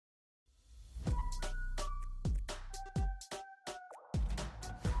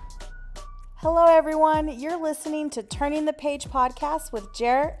Hello, everyone. You're listening to Turning the Page podcast with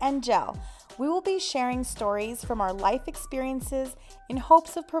Jer and Jel. We will be sharing stories from our life experiences in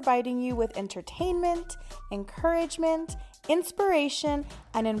hopes of providing you with entertainment, encouragement, inspiration,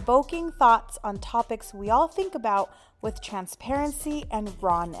 and invoking thoughts on topics we all think about with transparency and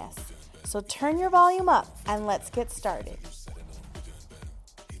rawness. So turn your volume up and let's get started.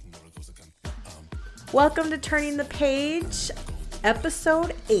 Welcome to Turning the Page,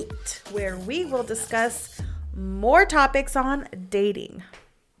 episode 8, where we will discuss more topics on dating.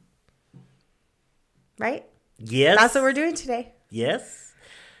 Right? Yes. That's what we're doing today. Yes.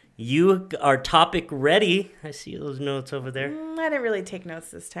 You are topic ready. I see those notes over there. I didn't really take notes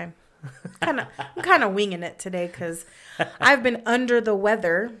this time. I'm kind of winging it today because I've been under the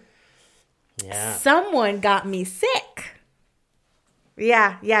weather. Yeah. Someone got me sick.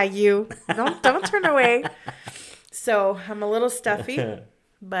 Yeah, you. Don't turn away. So I'm a little stuffy,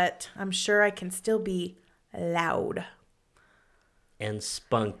 but I'm sure I can still be loud. And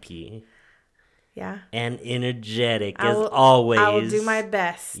spunky. Yeah. And energetic as always. I will do my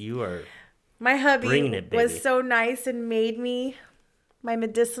best. You are. My hubby bringing it, baby. was so nice and made me my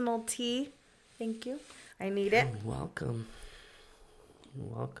medicinal tea. Thank you. I need it. You're welcome. You're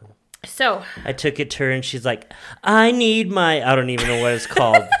welcome. So I took it to her and she's like, I need I don't even know what it's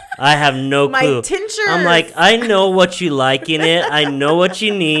called. I have no clue. My tinctures. I'm like, I know what you like in it. I know what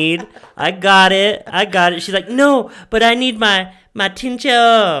you need. I got it. She's like, no, but I need my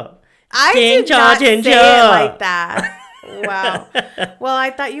tincture. I did not say it like that. Wow. Well, I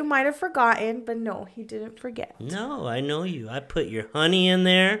thought you might have forgotten, but no, he didn't forget. No, I know you. I put your honey in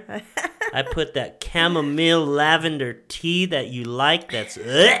there. I put that chamomile lavender tea that you like. That's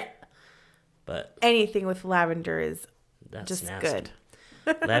but anything with lavender is that's just nasty.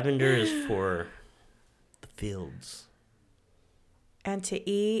 good. Lavender is for the fields. And to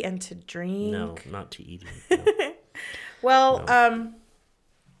eat and to drink. No, not to eat. No. Well, no.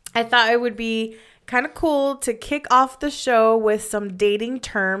 I thought it would be kind of cool to kick off the show with some dating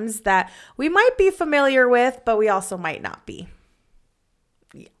terms that we might be familiar with, but we also might not be.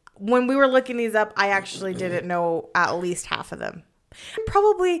 When we were looking these up, I actually didn't know at least half of them.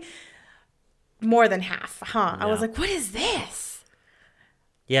 Probably more than half, huh? Yeah. I was like, what is this?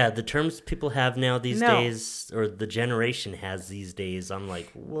 Yeah, the terms people have now these days, or the generation has these days, I'm like,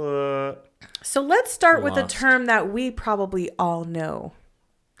 what? So let's start with a term that we probably all know.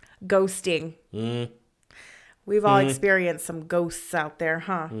 Ghosting. We've all experienced some ghosts out there,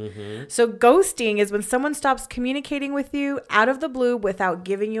 huh? Mm-hmm. So ghosting is when someone stops communicating with you out of the blue without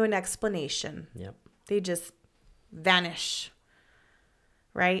giving you an explanation. Yep. They just vanish.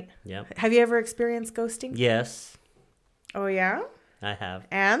 Right? Yep. Have you ever experienced ghosting? Yes. Oh, yeah? I have.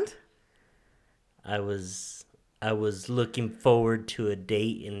 And? I was looking forward to a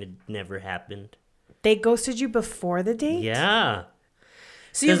date and it never happened. They ghosted you before the date? Yeah.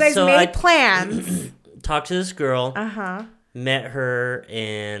 So you guys made plans. Talked to this girl. Uh-huh. Met her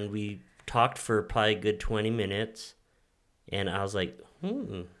and we talked for probably a good 20 minutes. And I was like,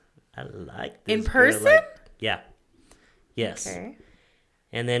 I like this. In person? Yeah. Yes. Okay.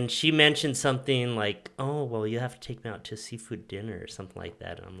 And then she mentioned something like, oh, well, you have to take me out to seafood dinner or something like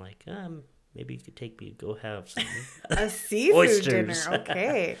that. And I'm like, maybe you could take me to go have some a seafood oysters. Dinner.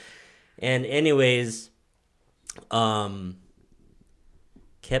 Okay. And anyways, kept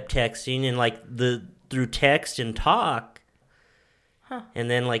texting and through text and talk. Huh. And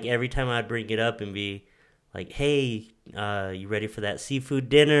then every time I'd bring it up and be like, hey, you ready for that seafood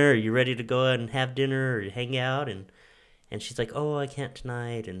dinner? Are you ready to go out and have dinner or hang out? And she's like, oh, I can't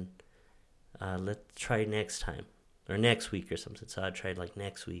tonight, and let's try next time, or next week or something. So I tried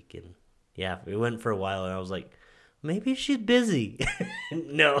next week, and yeah, it went for a while, and I was like, maybe she's busy.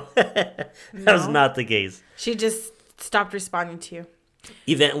 No, that was not the case. She just stopped responding to you.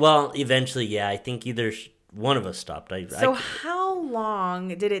 Eventually, yeah, I think either one of us stopped. How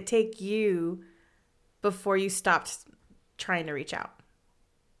long did it take you before you stopped trying to reach out?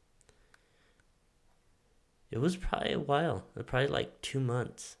 It was probably a while. Probably 2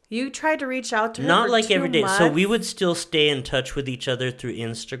 months. You tried to reach out to her not for 2 every day. months? So we would still stay in touch with each other through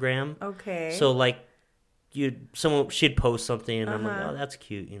Instagram. Okay. So she'd post something and I'm like, oh, that's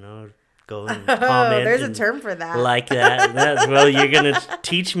cute, go and comment. Oh, there's a term for that. Like that. Well, you're gonna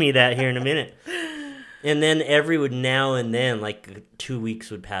teach me that here in a minute. And then every now and then, 2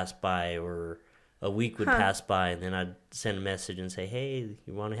 weeks would pass by or a week would pass by, and then I'd send a message and say, hey,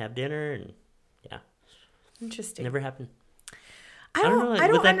 you want to have dinner? And yeah. Interesting. Never happened. I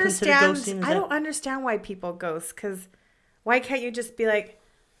don't understand. I don't understand why people ghost. Because why can't you just be like,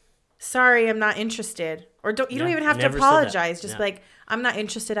 sorry, I'm not interested. Or you don't even have to apologize. Just like, I'm not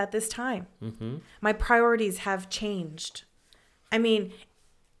interested at this time. Mm-hmm. My priorities have changed. I mean,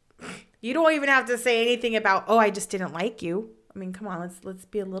 you don't even have to say anything about, oh, I just didn't like you. I mean, come on, let's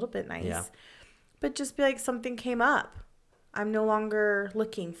be a little bit nice. Yeah. But just be like, something came up. I'm no longer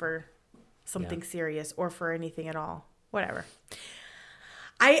looking for something serious or for anything at all. Whatever.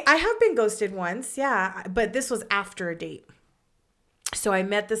 I have been ghosted once, yeah, but this was after a date. So I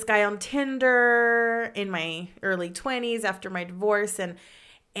met this guy on Tinder in my early 20s after my divorce,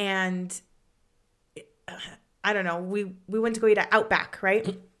 and I don't know, we went to go eat at Outback,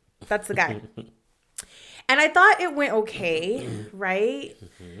 right? That's the guy. And I thought it went okay, right?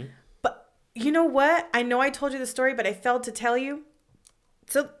 Mm-hmm. But you know what? I know I told you the story, but I failed to tell you.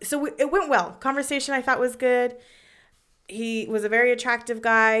 So it went well. Conversation I thought was good. He was a very attractive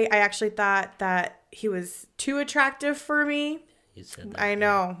guy. I actually thought that he was too attractive for me. You said that. I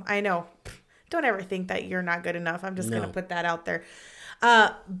know. Don't ever think that you're not good enough. I'm just going to put that out there.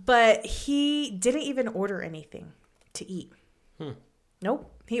 But he didn't even order anything to eat.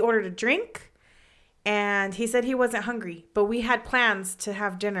 Nope. He ordered a drink, and he said he wasn't hungry, but we had plans to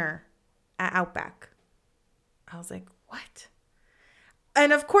have dinner at Outback. I was like, what?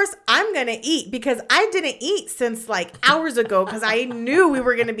 And of course, I'm going to eat because I didn't eat since like hours ago because I knew we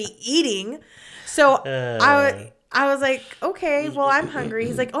were going to be eating. So I was like, okay, well, I'm hungry.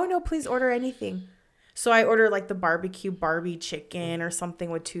 He's like, oh, no, please order anything. So I ordered like the barbecue Barbie chicken or something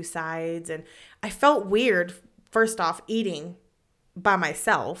with 2 sides. And I felt weird, first off, eating by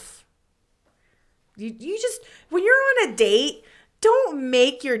myself. You just, when you're on a date, don't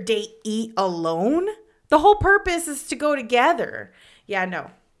make your date eat alone. The whole purpose is to go together. Yeah,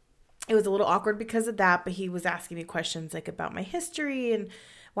 no. It was a little awkward because of that, but he was asking me questions like about my history and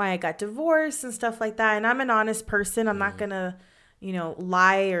why I got divorced and stuff like that. And I'm an honest person. I'm not going to,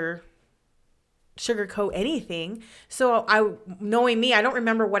 lie or sugarcoat anything. So knowing me, I don't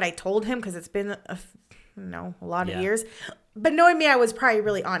remember what I told him because it's been a lot of years. But knowing me, I was probably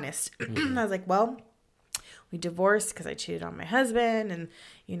really honest. I was like, well, we divorced because I cheated on my husband, and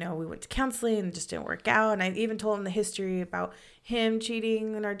we went to counseling and it just didn't work out. And I even told him the history about him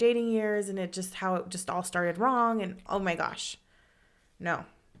cheating in our dating years and how it just all started wrong. And oh my gosh, no,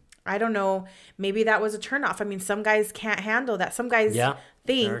 I don't know. Maybe that was a turnoff. I mean, some guys can't handle that. Some guys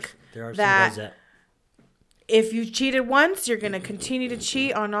think there are that, some guys that if you cheated once, you're going to continue to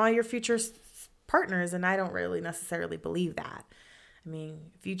cheat on all your future partners. And I don't really necessarily believe that. I mean,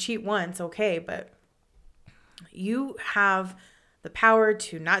 if you cheat once, okay, but you have the power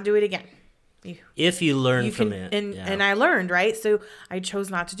to not do it again. If you learn from it. And I learned, right? So I chose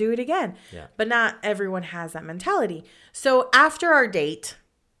not to do it again. Yeah. But not everyone has that mentality. So after our date,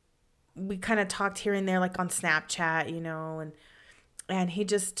 we kind of talked here and there, like on Snapchat, and he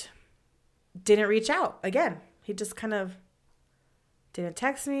just didn't reach out again. He just kind of didn't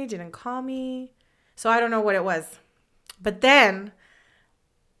text me, didn't call me. So I don't know what it was. But then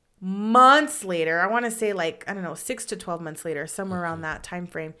months later, I want to say 6 to 12 months later, somewhere around that time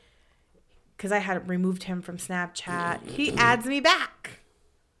frame, because I had removed him from Snapchat, he adds me back.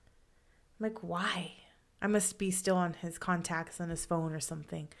 I'm like, why? I must be still on his contacts on his phone or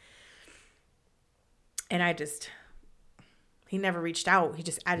something. And he never reached out. He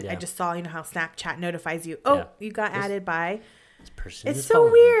just added. I just saw, how Snapchat notifies you. Oh, you got added by this person. It's so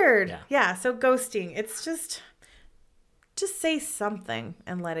weird. Yeah. So ghosting. It's just say something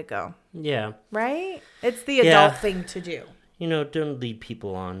and let it go. Yeah. Right? It's the adult thing to do. Don't lead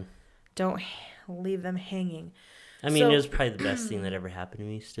people on. Don't leave them hanging. I mean, it was probably the best thing that ever happened to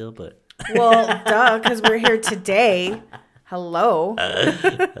me still, but. Well, duh, because we're here today. Hello.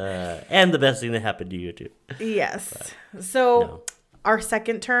 And the best thing that happened to you, too. Yes. So our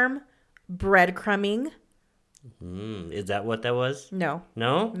second term, breadcrumbing. Is that what that was? No.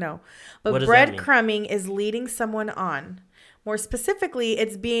 No? No. But breadcrumbing is leading someone on. More specifically,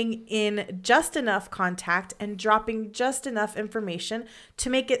 it's being in just enough contact and dropping just enough information to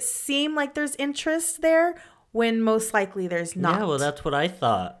make it seem like there's interest there when most likely there's not. Yeah, well, that's what I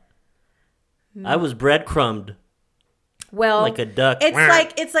thought. I was breadcrumbed. Well, like a duck.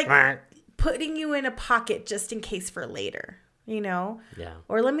 It's like putting you in a pocket just in case for later, Yeah.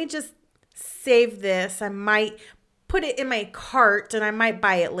 Or let me just save this. I might put it in my cart and I might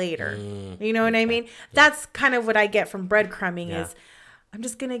buy it later. You know what I mean? Yeah. That's kind of what I get from breadcrumbing is I'm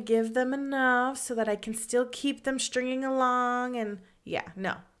just going to give them enough so that I can still keep them stringing along. And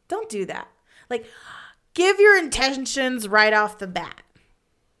no, don't do that. Like, give your intentions right off the bat.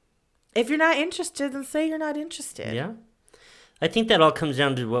 If you're not interested, then say you're not interested. Yeah. I think that all comes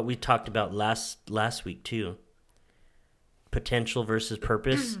down to what we talked about last week too. Potential versus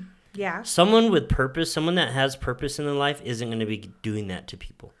purpose. Yeah. Someone with purpose, someone that has purpose in their life isn't going to be doing that to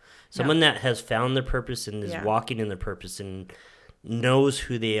people. Someone that has found their purpose and is walking in their purpose and knows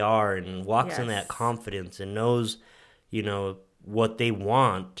who they are and walks in that confidence and knows, what they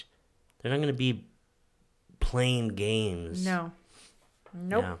want, they're not going to be playing games. No.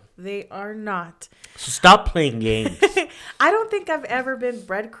 Nope. Yeah. They are not. So stop playing games. I don't think I've ever been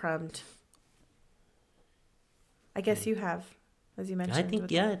breadcrumbed. I guess you have, as you mentioned.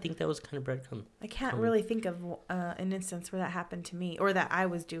 I think that was kind of breadcrumb. I can't really think of an instance where that happened to me or that I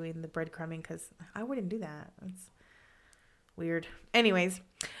was doing the breadcrumbing because I wouldn't do that. It's weird. Anyways,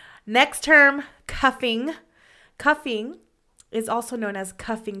 next term, cuffing. Cuffing is also known as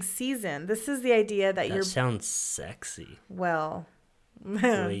cuffing season. This is the idea that That sounds sexy. Well,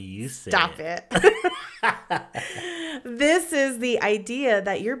 the way you say stop it. This is the idea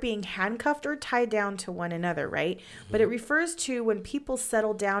that you're being handcuffed or tied down to one another, right? Mm-hmm. But it refers to when people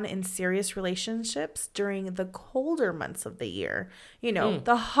settle down in serious relationships during the colder months of the year.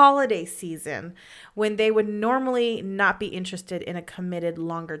 The holiday season, when they would normally not be interested in a committed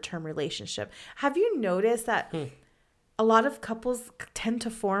longer-term relationship. Have you noticed that a lot of couples tend to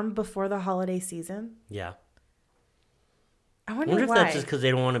form before the holiday season? Yeah. I wonder if why. That's just because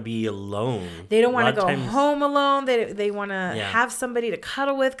they don't want to be alone. They don't want to go home alone. They want to have somebody to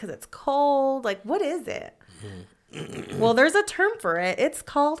cuddle with because it's cold. Like, what is it? Well, there's a term for it. It's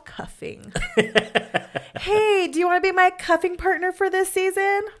called cuffing. Hey, do you want to be my cuffing partner for this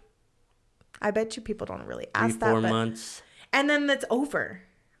season? I bet you people don't really ask 3-4 months. And then it's over.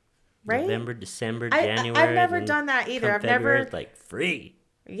 Right? November, December, January. I've never done that either. I've February, never free.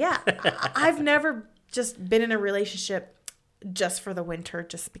 Yeah. I've never just been in a relationship just for the winter,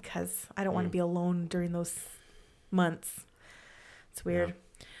 just because I don't want to be alone during those months. It's weird.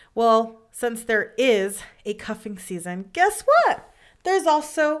 Yeah. Well, since there is a cuffing season, guess what? There's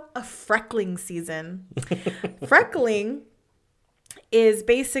also a freckling season. Freckling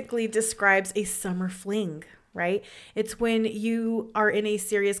basically describes a summer fling, right? It's when you are in a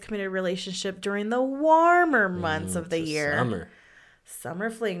serious committed relationship during the warmer months of the year. Summer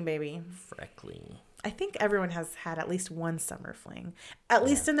fling, baby. Freckling. I think everyone has had at least one summer fling, at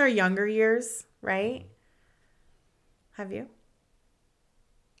least in their younger years, right? Have you?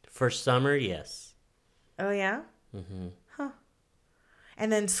 First summer, yes. Oh, yeah? Mm-hmm. Huh.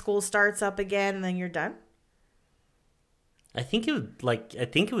 And then school starts up again and then you're done? I think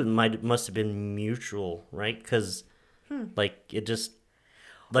it must have been mutual, right? Because it just,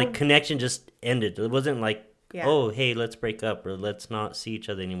 connection just ended. It wasn't oh, hey, let's break up or let's not see each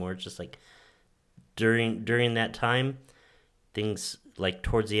other anymore. It's just during that time, things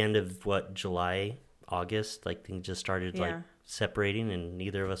towards the end of July, August, things just started separating, and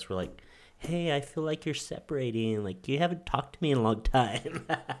neither of us were hey, I feel like you're separating. You haven't talked to me in a long time.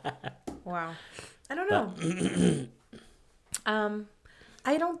 Wow. I don't know.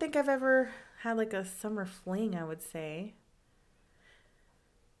 I don't think I've ever had a summer fling, I would say.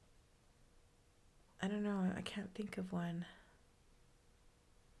 I don't know. I can't think of one.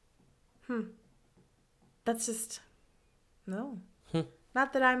 That's just, no.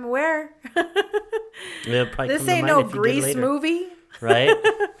 Not that I'm aware. This ain't no Grease movie. Right?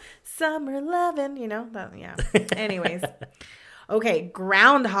 Summer lovin', yeah. Anyways. Okay,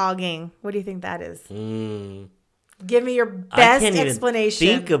 groundhogging. What do you think that is? Give me your best explanation. I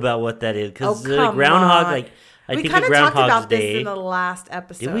can't even think about what that is. Because groundhog, on. I we think kind of of talked about Day. this in the last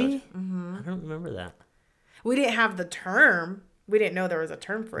episode. Did we? Mm-hmm. I don't remember that. We didn't have the term. We didn't know there was a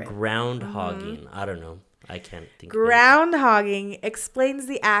term for it. Groundhogging. I don't know. I can't think. Groundhogging explains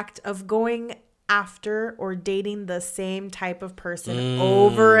the act of going after or dating the same type of person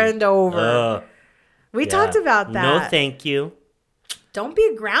over and over. We talked about that. No, thank you. Don't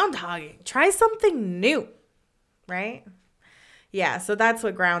be groundhogging. Try something new. Right? Yeah, so that's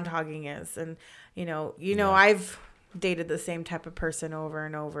what groundhogging is. And, I've dated the same type of person over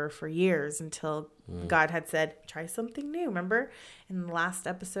and over for years until God had said, try something new. Remember in the last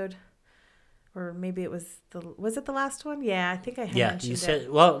episode? Or maybe it was it the last one? Yeah, I think I had mentioned it. Yeah, you said,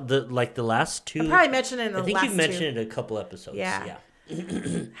 the last two. I probably mentioned it in the last two. I think you mentioned it a couple episodes. Yeah.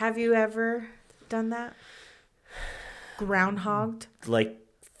 Have you ever done that? Groundhogged?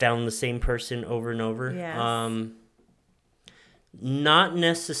 Found the same person over and over? Yes. Not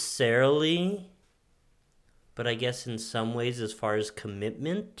necessarily, but I guess in some ways, as far as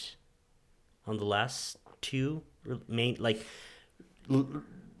commitment, on the last two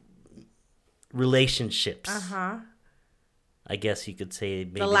relationships. I guess you could say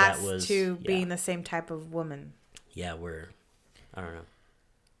maybe the last that was two being the same type of woman. Yeah, I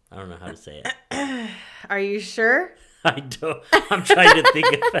don't know how to say it. Are you sure? I'm trying to think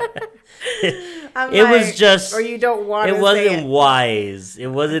of it. It was just, or you don't want to it say wasn't it. wise. It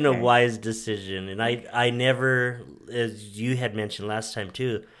wasn't Okay. a wise decision. And I never, as you had mentioned last time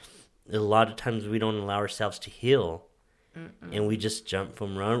too, a lot of times we don't allow ourselves to heal. And we just jump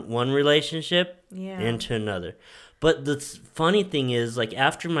from one relationship into another. But the funny thing is, like,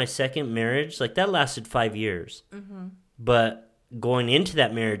 after my second marriage, like, that lasted 5 years. But going into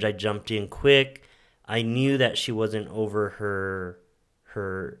that marriage, I jumped in quick. I knew that she wasn't over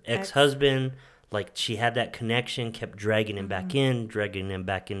her ex-husband. Like, she had that connection, kept dragging him back in, dragging him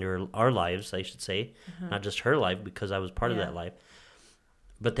back into our lives, I should say. Not just her life, because I was part of that life.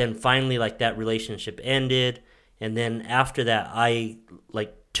 But then finally, like, that relationship ended. And then after that, I,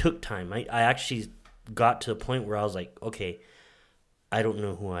 like, took time. I actually got to the point where I was like, okay, I don't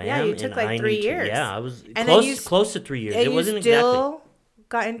know who I am. Yeah, you took, and like, I 3 need years. I was And close to 3 years. And It wasn't you still exactly.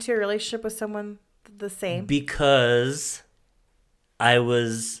 got into a relationship with someone the same? Because I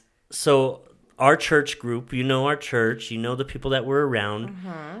was, so our church group, our church, the people that were around.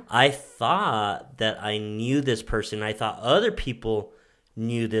 I thought that I knew this person. I thought other people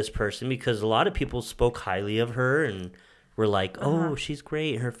knew this person because a lot of people spoke highly of her and were like, oh, she's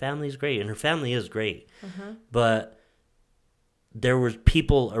great, her family's great, and her family is great. But there was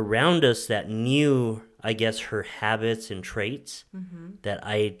people around us that knew, I guess, her habits and traits that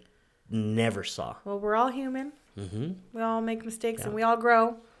I never saw. Well, we're all human. We all make mistakes and we all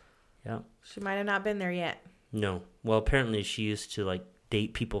grow. Yeah. She might have not been there yet. No. Well, apparently she used to, like,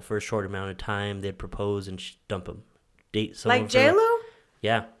 date people for a short amount of time. They'd propose and she'd dump them. Date someone. Like J-Lo?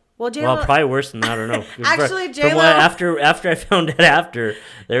 Yeah. Well, J-Lo... Well, probably worse than that. I don't know. Actually, From J-Lo... after I found out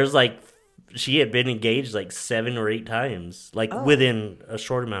there's, like, she had been engaged, like, 7 or 8 times. Like, within a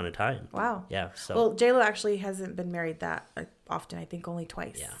short amount of time. Wow. Yeah. So. Well, J-Lo actually hasn't been married that often. I think only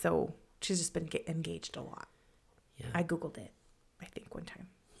twice. Yeah. So she's just been engaged a lot. Yeah. I Googled it, I think, one time.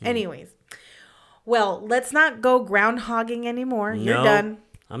 Anyways. Well, let's not go groundhogging anymore. No, You're done.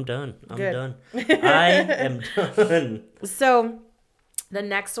 I'm done. I'm Good. done. I am done. So the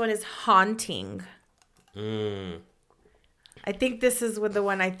next one is haunting. I think this is with the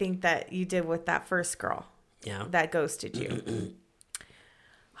one I think that you did with that first girl. Yeah. That ghosted you. Being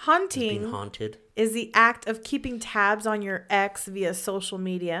Haunting haunted. is the act of keeping tabs on your ex via social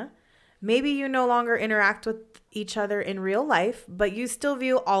media. Maybe you no longer interact with each other in real life, but you still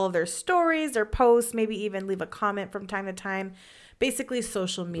view all of their stories, their posts, maybe even leave a comment from time to time. Basically,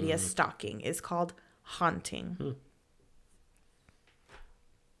 social media stalking is called haunting.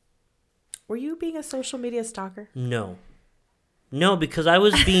 Were you being a social media stalker? No, because I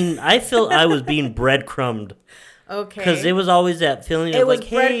felt I was being breadcrumbed. Okay. Because it was always that feeling of like,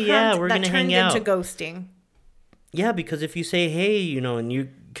 hey, yeah, we're going to hang out. That turned into ghosting. Yeah, because if you say, hey, and you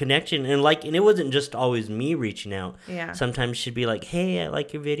connection, and it wasn't just always me reaching out. Yeah. Sometimes she'd be like, hey, I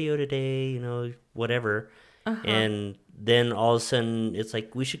like your video today, whatever. And then all of a sudden, it's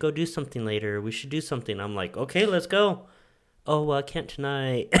like, we should go do something later. We should do something. I'm like, okay, let's go. Oh, well, I can't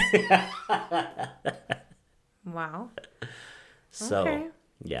tonight. Wow. So, Okay.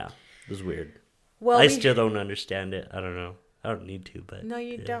 yeah, it was weird. Well, I still don't understand it. I don't know. I don't need to, but No,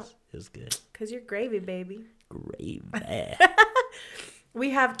 you don't. It was good. Because you're gravy, baby. Gravy.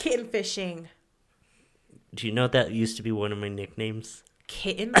 We have kitten fishing. Do you know that used to be one of my nicknames?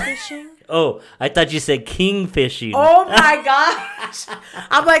 Kitten fishing? Oh, I thought you said king fishing. Oh my gosh.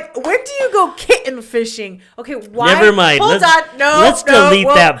 I'm like, when do you go kitten fishing? Okay, why? Never mind. Hold on. No, let's no, delete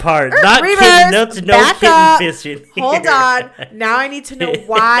whoa. that part. Not Reverse. kitten. No Back kitten up. fishing. Hold here. on. Now I need to know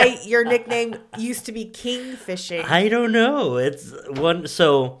why your nickname used to be king fishing. I don't know. It's one.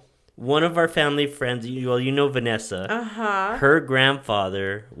 So one of our family friends. Vanessa. Her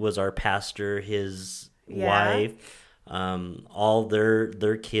grandfather was our pastor. His wife. All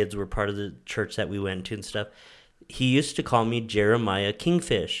their kids were part of the church that we went to and stuff. He used to call me Jeremiah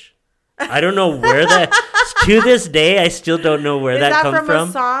Kingfish. I don't know where that. To this day, I still don't know where that comes from. Is that from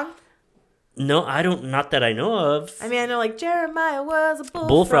a song? No, I don't. Not that I know of. I mean, I know like Jeremiah was a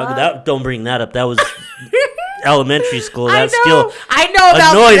bullfrog. Don't bring that up. That was elementary school. I That still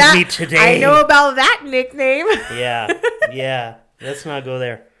annoys about me today. I know about that nickname. Yeah. Let's not go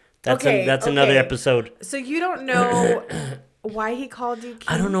there. That's Okay, another okay. episode. So you don't know why he called you Kingfish?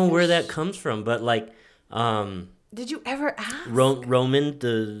 I don't know where that comes from, but Did you ever ask? Roman,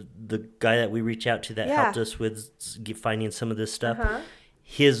 the guy that we reach out to that Yeah. helped us with finding some of this stuff,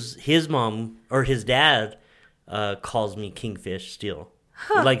 his mom or his dad calls me Kingfish still.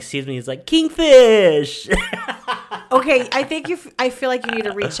 Like sees me, he's like Kingfish. Okay, I feel like you need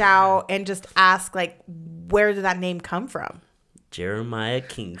to reach out and just ask like, where did that name come from? Jeremiah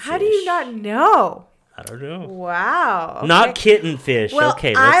Kingfish. How do you not know? I don't know. Wow. Okay. Not kitten fish. Well,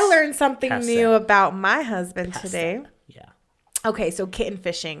 Okay, I learned something pass new that. about my husband today. That. Yeah. Okay, so kitten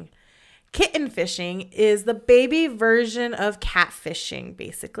fishing. Kitten fishing is the baby version of catfishing,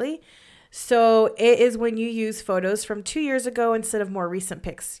 basically. So it is when you use photos from 2 years ago instead of more recent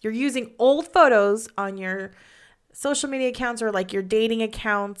pics. You're using old photos on your social media accounts or like your dating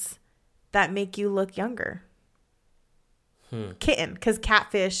accounts that make you look younger. Kitten, because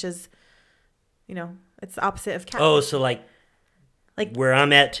catfish is, it's the opposite of catfish. Oh, so like where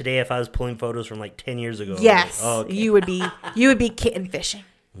I'm at today, if I was pulling photos from like 10 years ago. Yes, okay. you would be kitten fishing.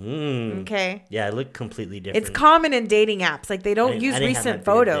 Okay. Yeah, it looked completely different. It's common in dating apps. Like they don't use I didn't have recent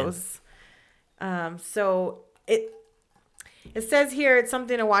my beard photos. So it says here it's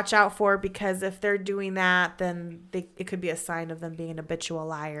something to watch out for because if they're doing that, then it could be a sign of them being an habitual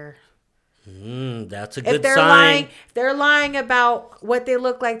liar. That's a good If they're sign. lying, if they're lying about what they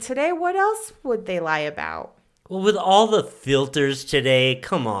look like today, what else would they lie about? Well, with all the filters today,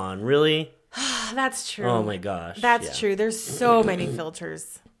 come on, really? That's true. Oh my gosh. That's true. There's so many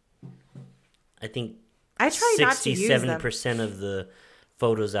filters. I think I try not to use them. 60-70% of the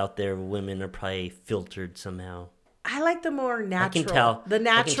photos out there of women are probably filtered somehow. I like the more natural. I can tell. The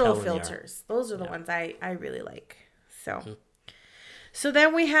natural when they are. filters. Those are the ones I really like. So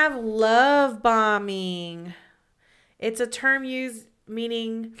then we have love bombing. It's a term used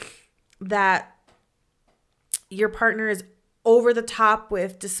meaning that your partner is over the top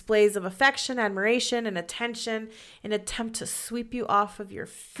with displays of affection, admiration, and attention in an attempt to sweep you off of your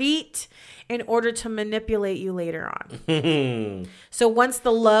feet in order to manipulate you later on. So once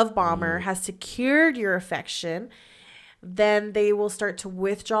the love bomber has secured your affection, then they will start to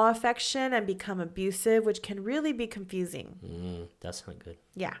withdraw affection and become abusive, which can really be confusing. That's not good.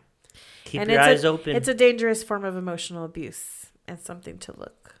 Yeah. Keep your eyes open. It's a dangerous form of emotional abuse and something to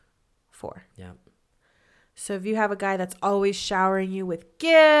look for. Yeah. So if you have a guy that's always showering you with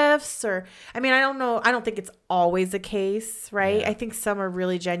gifts I don't know. I don't think it's always the case, right? Yeah. I think some are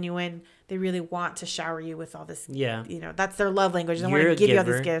really genuine. They really want to shower you with all this. Yeah. That's their love language. They You're want to give a you all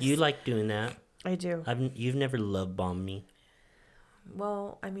giver. these gifts. You like doing that. I do. You've never love bombed me.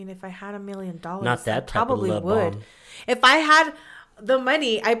 Well, if I had $1 million, Not that I type probably of love would. bomb. If I had the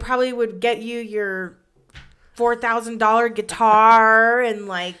money, I probably would get you your $4,000 guitar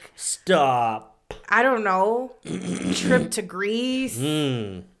and Stop. I don't know, trip to Greece.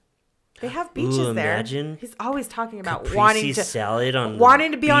 They have beaches there. Imagine. He's always talking about Caprese wanting to salad on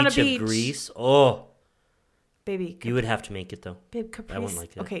wanting to be on a of beach. Greece. Oh, baby. you would have to make it though. Babe, Caprese. I wouldn't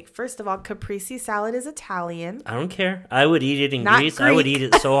like that. Okay, first of all, caprese salad is Italian. I don't care. I would eat it in Not Greece. I would Greek. eat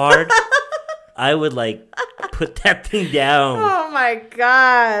it so hard. I would put that thing down. Oh my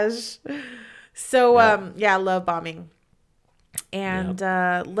gosh. So love bombing. And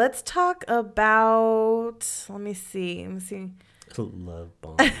let's talk about. Let me see. Love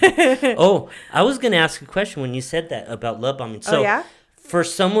bombing. Oh, I was gonna ask a question when you said that about love bombing. So, for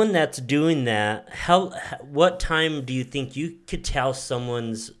someone that's doing that, what time do you think you could tell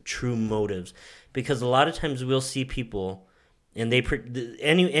someone's true motives? Because a lot of times we'll see people, and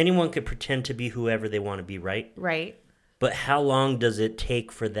anyone could pretend to be whoever they want to be, right? Right. But how long does it take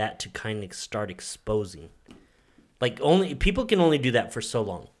for that to kind of start exposing? People can only do that for so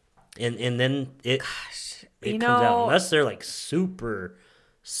long, and then it comes out unless they're super,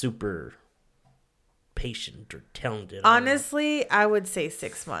 super patient or talented. Honestly, I would say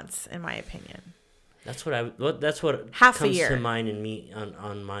 6 months, in my opinion. That's what Half comes a year to mind in me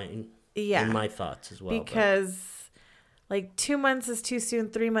on mine. Yeah, in my thoughts as well. Because 2 months is too soon,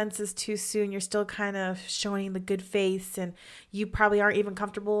 3 months is too soon. You're still kind of showing the good face, and you probably aren't even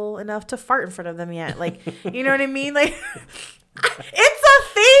comfortable enough to fart in front of them yet. You know what I mean? It's a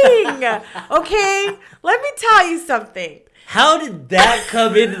thing. Okay, let me tell you something. How did that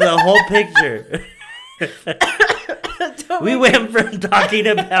come into the whole picture? We went from talking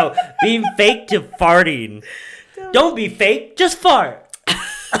about being fake to farting. Don't be fake, just fart.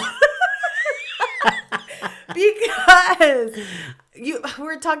 Because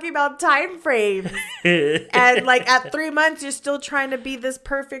we're talking about time frames, and at 3 months you're still trying to be this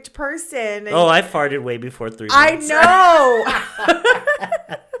perfect person. And I farted way before 3 months. I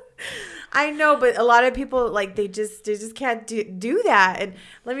know. I know, but a lot of people they just can't do that. And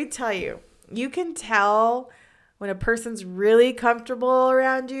let me tell you, you can tell when a person's really comfortable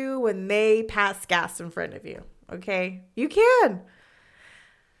around you when they pass gas in front of you. Okay, you can.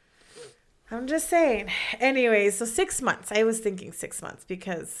 I'm just saying. Anyways, so 6 months. I was thinking 6 months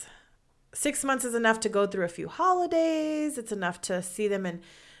because 6 months is enough to go through a few holidays. It's enough to see them in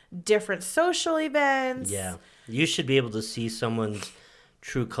different social events. Yeah. You should be able to see someone's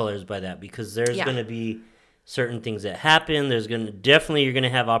true colors by that, because there's Yeah. going to be certain things that happen. There's going to definitely, you're going to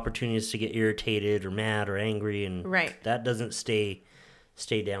have opportunities to get irritated or mad or angry, and Right. that doesn't stay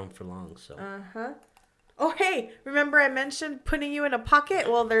down for long. So Oh, hey, remember I mentioned putting you in a pocket?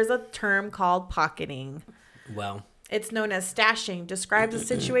 Well, there's a term called pocketing. well, It's known as stashing. Describes a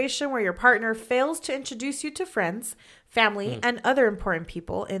situation where your partner fails to introduce you to friends, family, and other important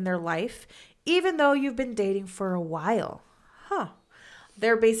people in their life, even though you've been dating for a while.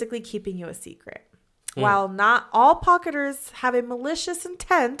 They're basically keeping you a secret. While not all pocketers have a malicious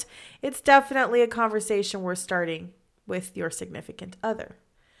intent, it's definitely a conversation worth starting with your significant other.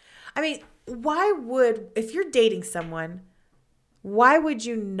 I mean, if you're dating someone, why would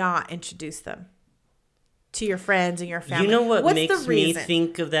you not introduce them to your friends and your family? you know what What's makes the me reason?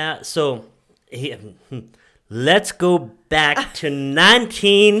 think of that? So let's go back to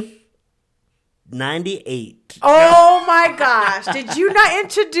 1998. Oh my gosh. Did you not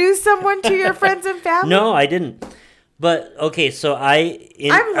introduce someone to your friends and family? No, I didn't. But okay, so I'm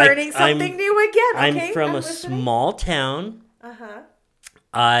learning something new again. Okay, I'm from a listening. small town. Uh-huh.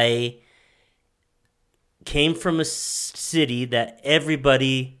 I came from a city that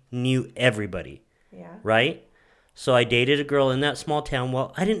everybody knew everybody, Yeah. right? So I dated a girl in that small town.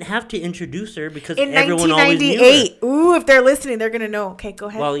 Well, I didn't have to introduce her because In everyone always knew her. 1998. Ooh, if they're listening, they're going to know. Okay, go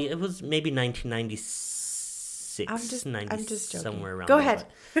ahead. Well, it was maybe 1996, I'm just joking. somewhere around Go there.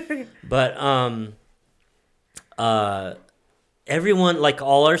 ahead. But everyone, like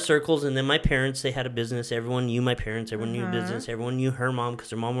all our circles, and then my parents, they had a business. Everyone knew my parents. Everyone knew business. Everyone knew her mom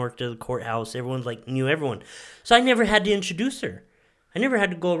because her mom worked at the courthouse. Everyone knew everyone. So I never had to introduce her. I never had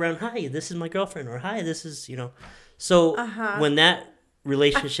to go around, hi, this is my girlfriend, or hi, this is, So when that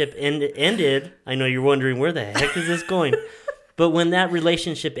relationship ended, I know you're wondering, where the heck is this going? But when that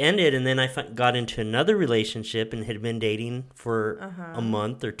relationship ended, and then I got into another relationship and had been dating for a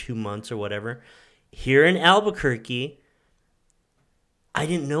month or 2 months or whatever, here in Albuquerque, I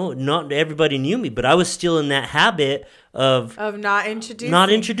didn't know. Not everybody knew me, but I was still in that habit of not introducing. Not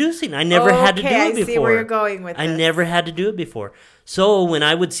introducing. I never had to do it before. I see where you're going with I this. never had to do it before. So when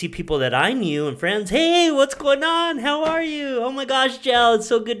I would see people that I knew and friends, hey, what's going on? How are you? Oh my gosh, Jel, it's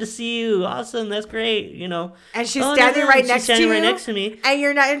so good to see you. Awesome, that's great. And she's standing right next to you. right next to me. And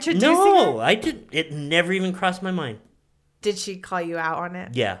you're not introducing her? No, I didn't. It never even crossed my mind. Did she call you out on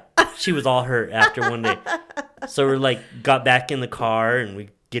it? Yeah, she was all hurt after one day. So we're got back in the car and we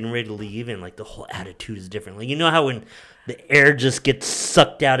getting ready to leave, and the whole attitude is different. You know how when the air just gets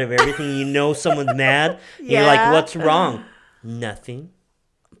sucked out of everything, someone's mad? Yeah. You're like, what's wrong? Nothing.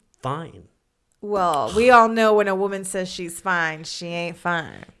 Fine. Well, we all know when a woman says she's fine, she ain't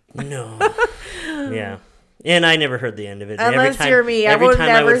fine. No. Yeah. And I never heard the end of it. Unless you're me. I will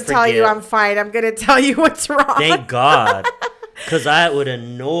never tell you I'm fine. I'm going to tell you what's wrong. Thank God. Because that would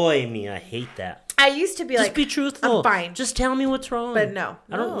annoy me. I hate that. I used to be just be truthful. I'm fine. Just tell me what's wrong. But no.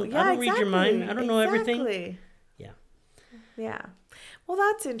 I don't read your mind. I don't know everything. Yeah. Yeah. Well,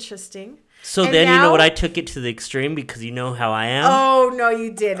 that's interesting. So and then now, what? I took it to the extreme because you know how I am. Oh, no,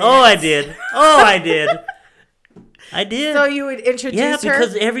 you didn't. Oh, I did. I did. I did. So you would introduce her? Yeah,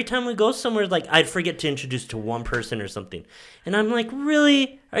 because every time we go somewhere, I'd forget to introduce to one person or something. And I'm like,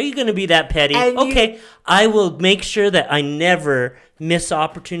 really? Are you going to be that petty? And okay, I will make sure that I never miss the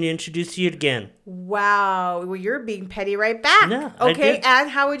opportunity to introduce you again. Wow. Well, you're being petty right back. Yeah, okay,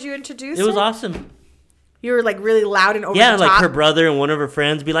 and how would you introduce her? It was awesome. You were really loud and over the top? Yeah, her brother and one of her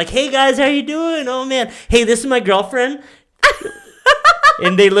friends be like, hey guys, how you doing? Oh man, hey, this is my girlfriend.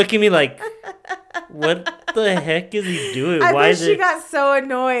 And they look at me like, what the heck is he doing? I bet she got so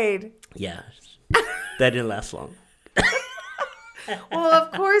annoyed. Yeah, that didn't last long. Well,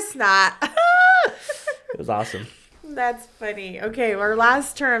 of course not. It was awesome. That's funny. Okay, our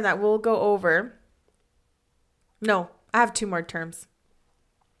last term that we'll go over. No, I have 2 more terms.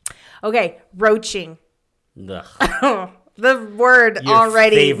 Okay, roaching. Ugh. The word Your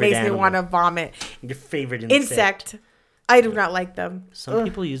already makes animal. me want to vomit. Your favorite insect. I do not like them. Some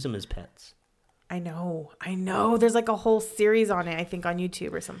people use them as pets. I know. There's a whole series on it, I think, on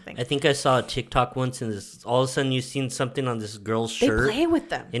YouTube or something. I think I saw a TikTok once, and all of a sudden you seen something on this girl's shirt. They play with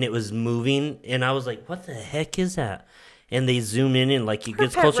them. And it was moving, and I was like, what the heck is that? And they zoom in, and it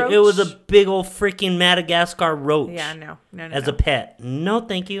gets closer. Roach. It was a big old freaking Madagascar roach. Yeah, no. As a pet. No,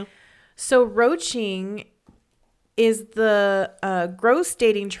 thank you. So roaching is the gross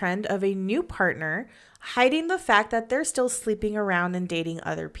dating trend of a new partner hiding the fact that they're still sleeping around and dating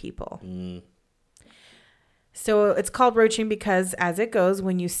other people. So it's called roaching because, as it goes,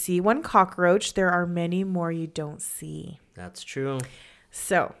 when you see one cockroach, there are many more you don't see. That's true.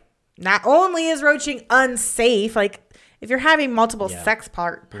 So not only is roaching unsafe, if you're having multiple Yeah. sex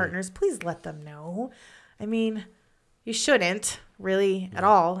partners, please let them know. I mean, you shouldn't really at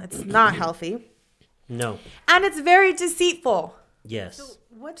all. It's not healthy. No. And it's very deceitful. Yes.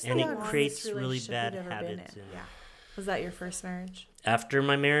 What's And the it longest creates really relationship bad you've ever been habits. in? Yeah. Was that your first marriage? After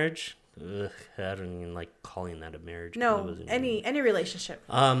my marriage, I don't even like calling that a marriage. 'cause it No, wasn't any relationship.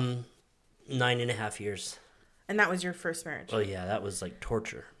 even- 9.5 years. And that was your first marriage. Oh yeah, that was like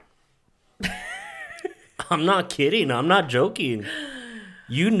torture. I'm not kidding. I'm not joking.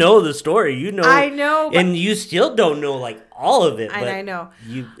 You know the story. You know. I know, but- and you still don't know like all of it. And but I know.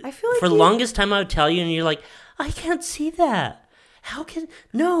 You. I feel like for the longest time I would tell you, and you're like, I can't see that. How can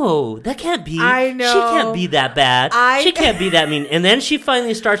no? That can't be. I know. She can't be that bad. She can't be that mean. And then she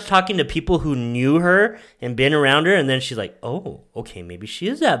finally starts talking to people who knew her and been around her, and then she's like, oh, okay, maybe she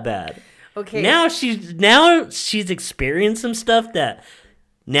is that bad. Okay. Now she's experienced some stuff that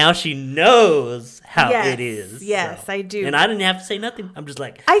now she knows how it is. Yes, I do. And I didn't have to say nothing. I'm just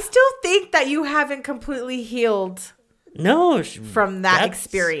like, I still think that you haven't completely healed no, from that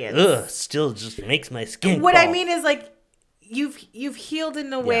experience. Ugh, still just makes my skin. What crawl. I mean is like you've healed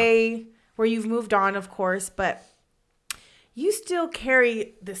in a way where you've moved on, of course, but you still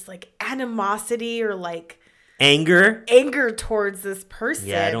carry this like animosity or like anger towards this person.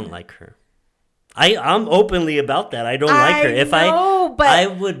 Yeah, I don't like her. I'm openly about that. I don't like her. If I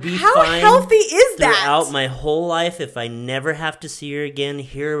would be how fine healthy is that? throughout my whole life if I never have to see her again,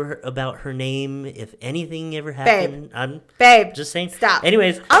 hear about her name, if anything ever happened. Babe, just saying. Stop.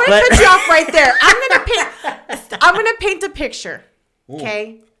 Anyways, I'm gonna cut you off right there. I'm gonna paint a picture.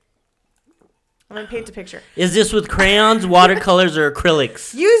 Okay. I'm gonna paint a picture. Is this with crayons, watercolors, or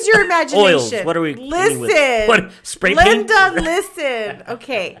acrylics? Use your imagination. Oils. What are we? Listen. What, spray paint? Linda, listen.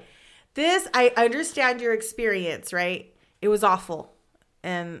 Okay. I understand your experience, right? It was awful.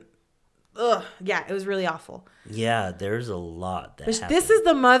 And, yeah, it was really awful. Yeah, there's a lot that happened. This is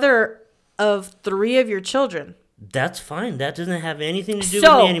the mother of 3 of your children. That's fine. That doesn't have anything to do with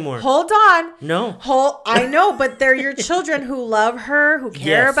me anymore. Hold on. No. I know, but they're your children who love her, who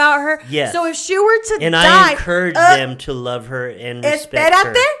care Yes. about her. Yes. So if she were to and die... I encourage them to love her and respect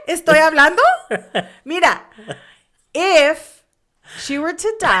her. Estoy hablando. Mira, if she were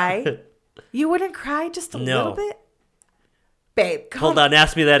to die, you wouldn't cry just a little bit? Babe, hold on.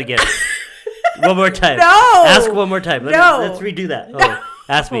 Ask me that again. One more time. No. Ask one more time. Let's redo that. Oh,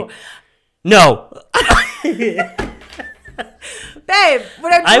 ask me. No. Babe,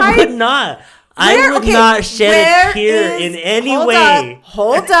 what I'm trying... I would not. I would not shed a tear in any way.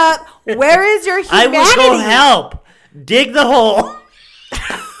 Hold up. Where is your I humanity? would go help. Dig the hole.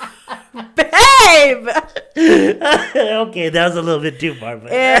 Babe! Okay, that was a little bit too far.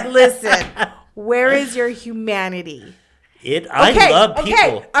 But Listen, where is your humanity? I love people.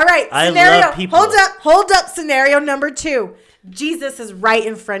 Okay, all right. I Scenario. love people. Hold up. Scenario number 2. Jesus is right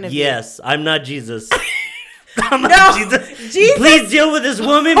in front of you. Yes, I'm not Jesus. I'm not Jesus. Jesus. Please deal with this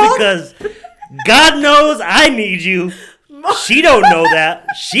woman because God knows I need you. She don't know that.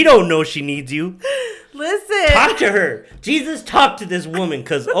 She don't know she needs you. Listen. Talk to her. Jesus, talk to this woman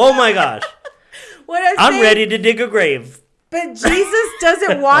because, oh my gosh. What I'm saying, ready to dig a grave. But Jesus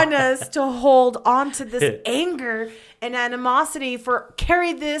doesn't want us to hold on to this anger and animosity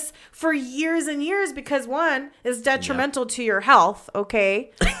carry this for years and years because one is detrimental to your health.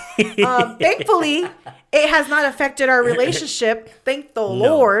 Okay. Thankfully, it has not affected our relationship. Thank the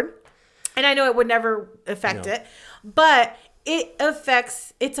Lord. And I know it would never affect it, but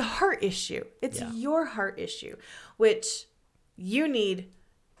it's a heart issue. It's your heart issue, which you need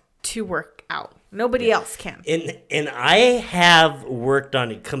to work out. Nobody else can. And I have worked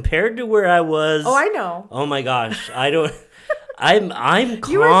on it compared to where I was. Oh, I know. Oh my gosh. I'm You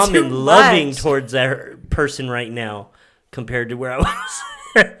were calm too and loving much. towards that person right now compared to where I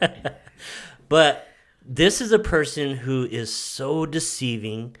was. But this is a person who is so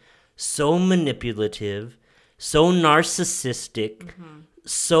deceiving, so manipulative, so narcissistic,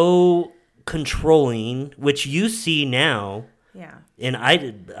 so controlling, which you see now. Yeah. And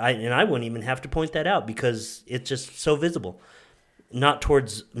I wouldn't even have to point that out because it's just so visible. Not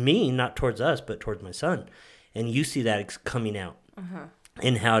towards me, not towards us, but towards my son. And you see that coming out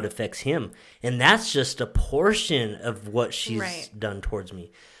and how it affects him. And that's just a portion of what she's done towards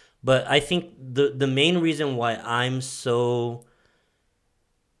me. But I think the main reason why I'm so...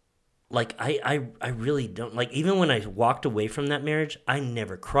 Like, I really don't... Like, even when I walked away from that marriage, I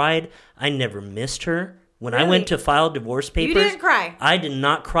never cried. I never missed her. When I went to file divorce papers... You didn't cry? I did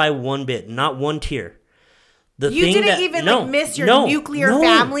not cry one bit. Not one tear. You didn't even miss your nuclear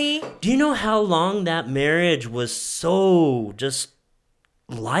family? Do you know how long that marriage was so just...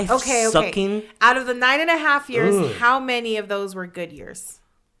 life Okay. sucking. Out of the 9.5 years, Ugh. how many of those were good years?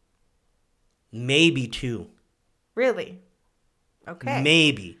 Maybe 2. Really? Okay.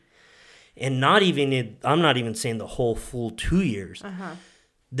 Maybe. And I'm not even saying the whole full 2 years.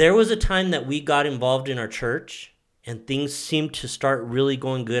 There was a time that we got involved in our church and things seemed to start really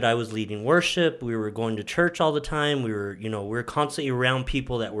going good. I was leading worship. We were going to church all the time. We were constantly around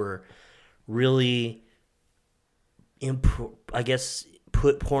people that were really,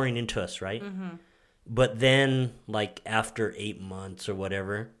 pouring into us, right? But then, like, after 8 months or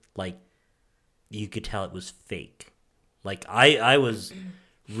whatever, like, you could tell it was fake. Like, I was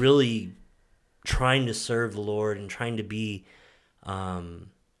really trying to serve the Lord and trying to be, and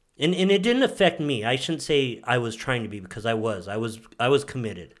it didn't affect me. I shouldn't say I was trying to be, because I was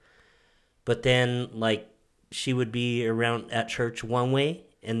committed. But then, like, she would be around at church one way,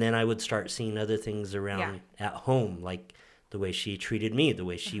 and then I would start seeing other things around at home, like the way she treated me, the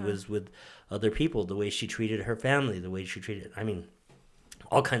way she was with other people, the way she treated her family, the way she treated,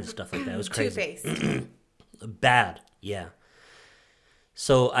 all kinds of stuff like that. It was crazy. Two-faced. Bad, yeah.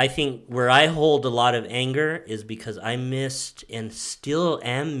 So I think where I hold a lot of anger is because I missed and still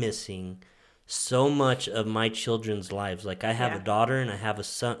am missing so much of my children's lives. Like, I have a daughter and I have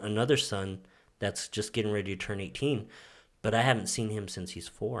another son that's just getting ready to turn 18, but I haven't seen him since he's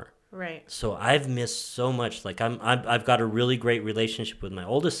 4. Right. So I've missed so much. Like, I've got a really great relationship with my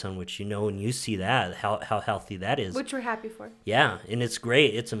oldest son, which and you see that how healthy that is. Which we're happy for. Yeah, and it's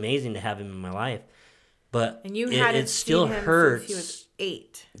great. It's amazing to have him in my life. But And you hadn't it still seen him hurts. since he was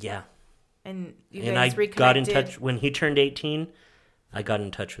 8. Yeah. And you And guys I reconnected. got in touch when he turned 18. I got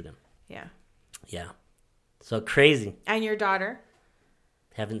in touch with him. Yeah. Yeah. So crazy. And your daughter?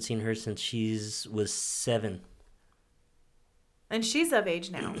 Haven't seen her since was 7. And she's of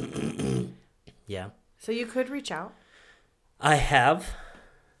age now. Yeah. So you could reach out. I've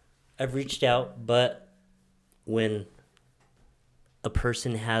reached out, but when a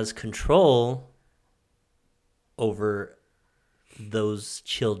person has control over those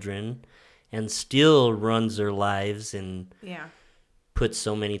children and still runs their lives and puts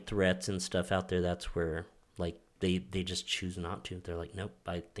so many threats and stuff out there, that's where, like, they just choose not to. They're like, nope,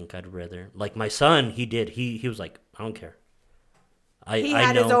 I think I'd rather. Like, my son, he was like, I don't care. He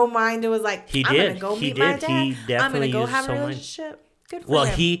had his own mind. It was like, He I'm did. going to go He meet my did. dad. He I'm definitely going to go used have his a own mind. relationship. Good for Well,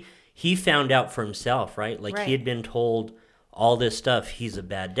 him. he found out for himself, right? Like, Right. he had been told all this stuff. He's a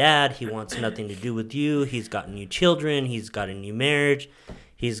bad dad. He wants nothing to do with you. He's got new children. He's got a new marriage.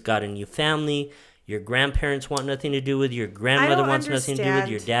 He's got a new family. Your grandparents want nothing to do with you. Your grandmother wants nothing to do with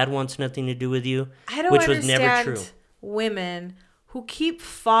you. Your dad wants nothing to do with you. I don't which was understand never true. women who keep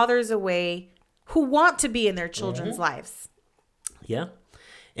fathers away who want to be in their children's lives. Yeah.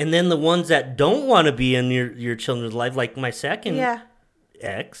 And then the ones that don't want to be in your children's life, like my second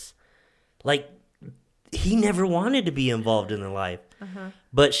ex, like, he never wanted to be involved in their life.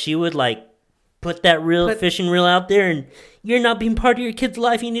 But she would, like, put that fishing reel out there, and you're not being part of your kid's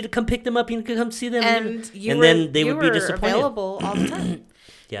life. You need to come pick them up. You need to come see them. And then they would be disappointed. Available all the time.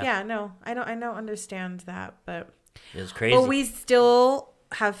 Yeah. No, I don't understand that, but it was crazy. But we still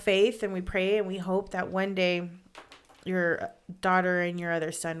have faith, and we pray, and we hope that one day your daughter and your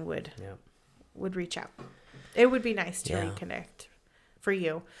other son would reach out. It would be nice to reconnect for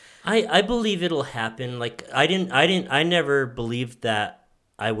you. I believe it'll happen. Like, I never believed that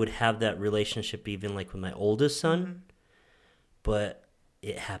I would have that relationship even, like, with my oldest son, but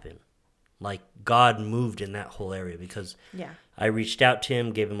it happened. Like, God moved in that whole area because I reached out to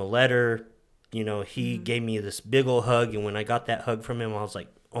him, gave him a letter. You know, he gave me this big old hug, and when I got that hug from him, I was like,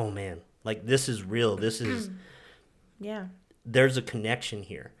 oh man, like, this is real. This is there's a connection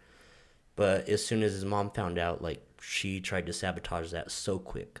here. But as soon as his mom found out, like, she tried to sabotage that so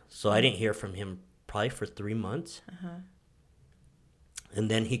quick. So I didn't hear from him probably for 3 months. And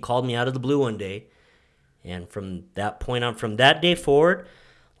then he called me out of the blue one day. And from that point on, from that day forward,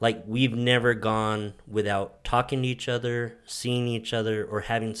 like, we've never gone without talking to each other, seeing each other, or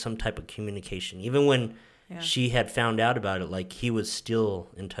having some type of communication. Even when she had found out about it, like, he was still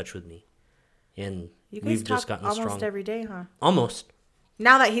in touch with me. And we've just gotten almost strong. every day, huh? Almost.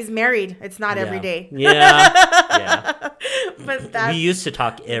 Now that he's married, it's not every day. Yeah. But we used to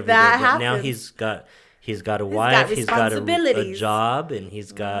talk every day, but now he's got a wife, he's got a job, and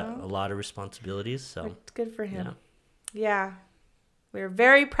he's got a lot of responsibilities. So it's good for him. Yeah. We're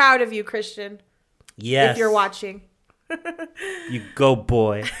very proud of you, Christian. Yes. If you're watching. You go,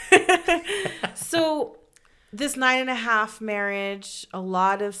 boy. So this 9.5 marriage, a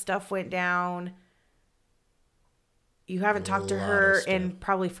lot of stuff went down. You haven't talked to her in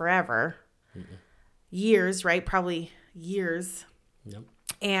probably forever. Years, right? Probably years. Yep.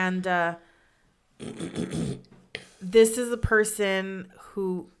 And this is a person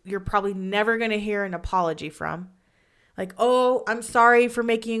who you're probably never going to hear an apology from. Like, oh, I'm sorry for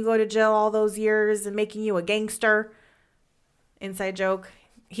making you go to jail all those years and making you a gangster. Inside joke.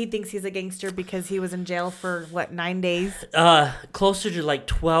 He thinks he's a gangster because he was in jail for, 9 days? Closer to like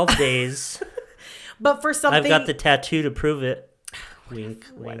 12 days. But for something... I've got the tattoo to prove it. Wink,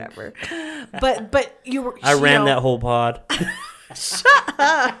 whatever. But you were... I ran that whole pod. Shut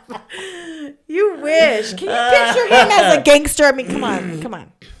up. You wish. Can you picture him as a gangster? I mean, come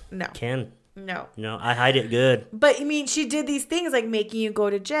on. No. No, I hide it good. But, I mean, she did these things like making you go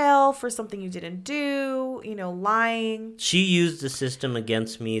to jail for something you didn't do, lying. She used the system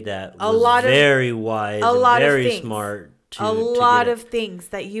against me that was very wise and very smart. A lot of things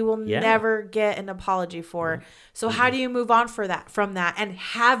that you will never get an apology for. So how do you move on from that? And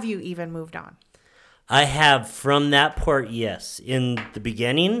have you even moved on? I have from that part, yes. In the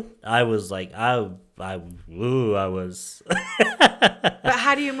beginning, I was like, I was. But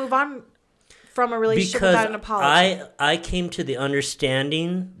how do you move on from a relationship without an apology? I came to the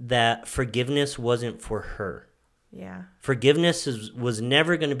understanding that forgiveness wasn't for her. Yeah. Forgiveness was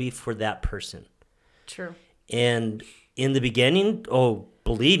never going to be for that person. True. And in the beginning,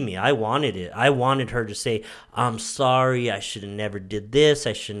 believe me, I wanted it. I wanted her to say, I'm sorry, I should have never did this,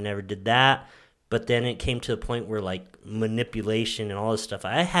 I should have never did that. But then it came to the point where, like, manipulation and all this stuff.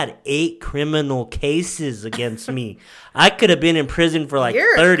 I had 8 criminal cases against me. I could have been in prison for like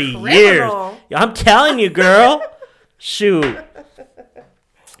 30 years. I'm telling you, girl. Shoot.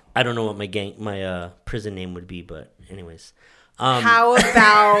 I don't know what my prison name would be, but anyways. How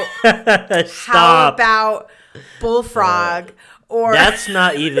about Bullfrog? Or that's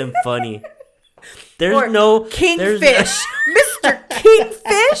not even funny. There's no Kingfish. Mr.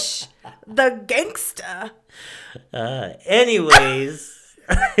 Kingfish. The gangsta. Anyways.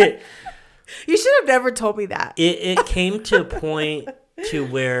 You should have never told me that. It came to a point to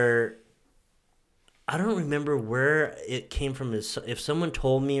where I don't remember where it came from. If someone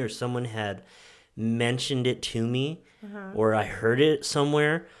told me or someone had mentioned it to me or I heard it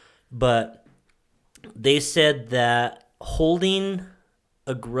somewhere, but they said that holding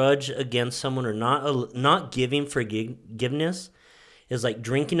a grudge against someone or not giving forgiveness is like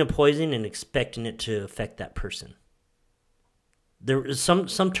drinking a poison and expecting it to affect that person. There is some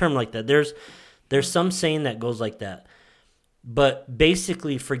term like that. There's some saying that goes like that. But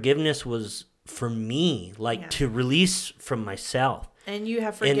basically forgiveness was for me, to release from myself. And you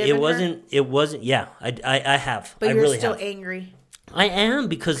have forgiven her? And it wasn't, yeah, I have. But I you're really still have. Angry. I am,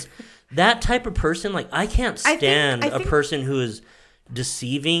 because that type of person, like, I can't stand a person who is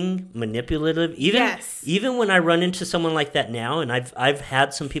deceiving, manipulative. Even when I run into someone like that now, and I've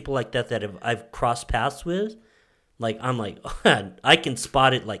had some people like that I've crossed paths with, like, I'm like, oh, I can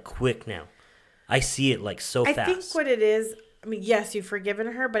spot it like quick now. I see it like so fast. I think what it is, I mean, yes, you've forgiven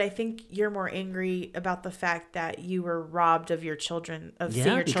her, but I think you're more angry about the fact that you were robbed of your children, seeing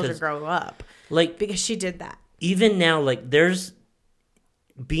your children grow up. Like, because she did that. Even now, like, there's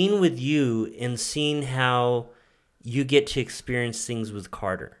being with you and seeing how you get to experience things with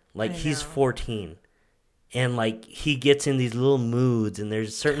Carter. Like, he's 14. And, like, he gets in these little moods, and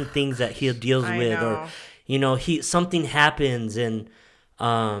there's certain things that he deals with. Or, something happens, and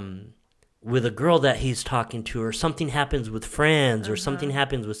with a girl that he's talking to, or something happens with friends, or something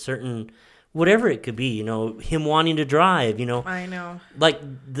happens with certain, whatever it could be, him wanting to drive, I know. Like,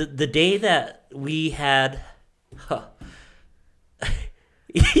 the day that we had...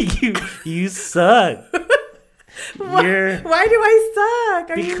 you suck. Why do I suck?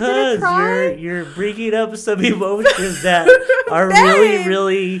 Are you gonna cry? You're bringing up some emotions that are really,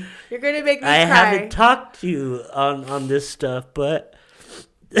 really. You're gonna make me cry. I haven't talked to you on this stuff, but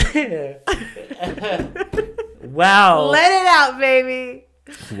wow. Let it out, baby.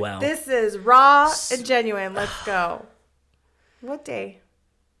 Wow. This is raw and genuine. Let's go. What day?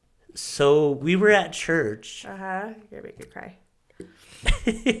 So we were at church. You're gonna make me cry.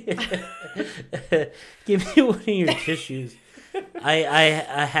 Give me one of your tissues.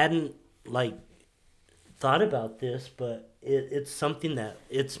 I hadn't thought about this, but it's something that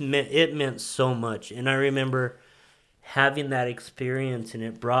it meant so much. And I remember having that experience, and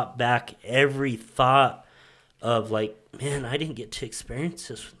it brought back every thought of man, I didn't get to experience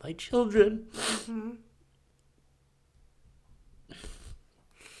this with my children. Mm-hmm.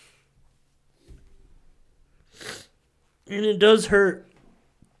 And it does hurt.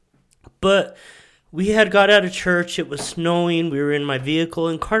 But we had got out of church. It was snowing. We were in my vehicle.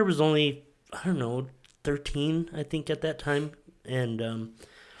 And Carter was only, 13, I think, at that time. And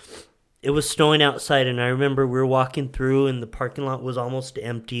it was snowing outside, and I remember we were walking through, and the parking lot was almost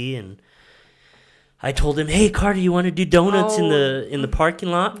empty, and I told him, "Hey, Carter, you want to do donuts in the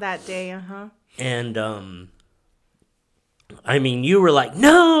parking lot?" That day, And I mean, you were like,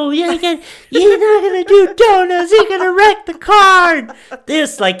 "No, you're not gonna do donuts. You're gonna wreck the car."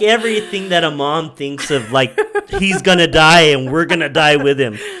 This, like everything that a mom thinks of, like he's gonna die and we're gonna die with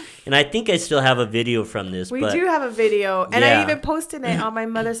him. And I think I still have a video from this. We do have a video, and yeah. I even posted it on my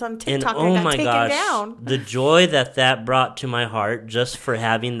mother's on TikTok. And and got taken down. The joy that brought to my heart just for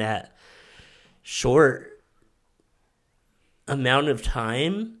having that short amount of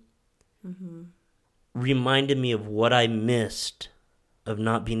time reminded me of what I missed of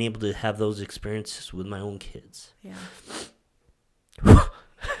not being able to have those experiences with my own kids. Yeah.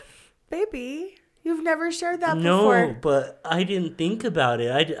 Baby, you've never shared that before. No, but I didn't think about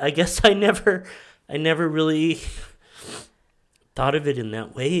it. I guess I never really thought of it in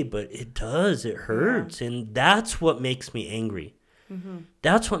that way, but it does. It hurts. Yeah. And that's what makes me angry.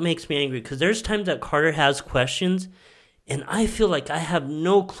 That's what makes me angry, because there's times that Carter has questions and I feel like I have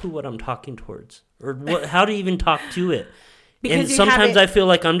no clue what I'm talking towards or how to even talk to it. And sometimes I feel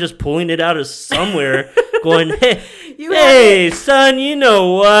like I'm just pulling it out of somewhere going, hey, son, you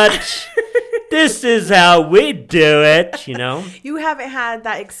know what? This is how we do it, you know? You haven't had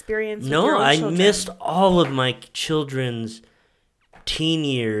that experience with your own children. children. I missed all of my children's teen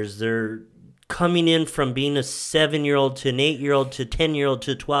years. They're coming in from being a 7-year-old to an 8-year-old to a 10-year-old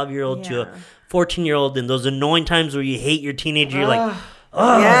to a 12-year-old to a 14-year-old, and those annoying times where you hate your teenager, you're like, yes.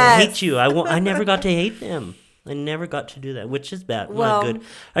 I hate you. I never got to hate them. I never got to do that, which is bad. Not good.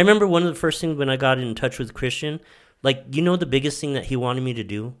 I remember one of the first things when I got in touch with Christian, like, you know, the biggest thing that he wanted me to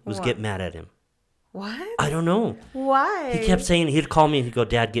do was get mad at him. What? I don't know. Why? He kept saying, he'd call me and he'd go,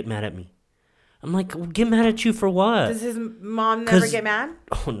 "Dad, get mad at me." I'm like, well, get mad at you for what? Does his mom never get mad?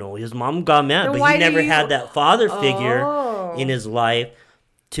 Oh, no, his mom got mad, but he never had that father figure in his life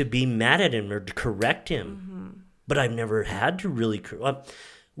to be mad at him or to correct him. But I've never had to really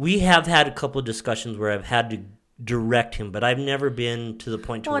we have had a couple of discussions where I've had to direct him, but I've never been to the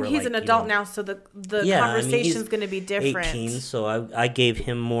point to where, he's an adult now, so the conversation's going to be different. 18, so I gave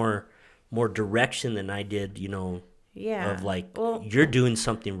him more direction than I did, you know. Yeah. Of like, you're doing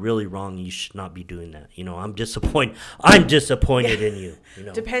something really wrong. You should not be doing that. You know, I'm disappointed in you. You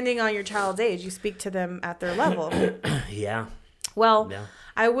know, depending on your child's age, you speak to them at their level. Yeah. Well,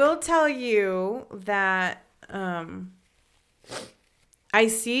 I will tell you that I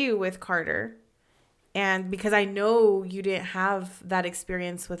see you with Carter, and because I know you didn't have that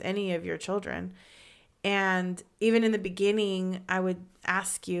experience with any of your children, and even in the beginning, I would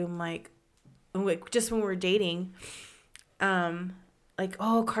ask you, like, just when we were dating, like,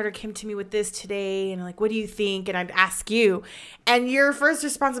 "Oh, Carter came to me with this today, and like, what do you think?" And I'd ask you, and your first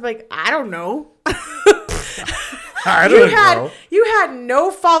response would be like, "I don't know." You had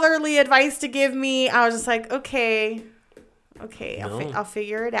no fatherly advice to give me. I was just like, okay, I'll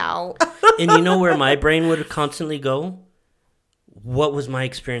figure it out. And you know where my brain would constantly go? What was my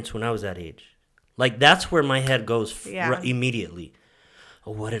experience when I was that age? Like, that's where my head goes immediately.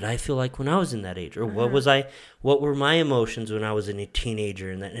 What did I feel like when I was in that age? Or what were my emotions when I was a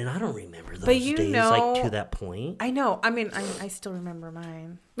teenager? And I don't remember those days, like, to that point. I know. I mean, I still remember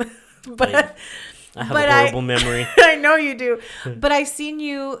mine. I have a horrible memory. I know you do. But I've seen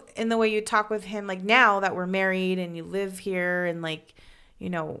you in the way you talk with him, like, now that we're married and you live here and, like, you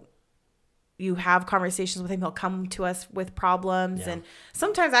know, you have conversations with him. He'll come to us with problems. Yeah. And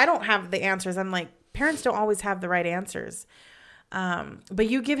sometimes I don't have the answers. I'm like, parents don't always have the right answers. But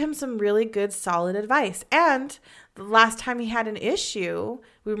you give him some really good, solid advice. And the last time he had an issue,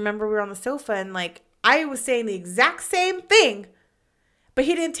 we were on the sofa and, like, I was saying the exact same thing, but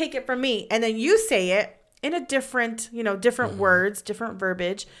he didn't take it from me. And then you say it in a different words, different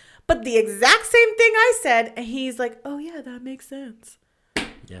verbiage, but the exact same thing I said. And he's like, "Oh yeah, that makes sense."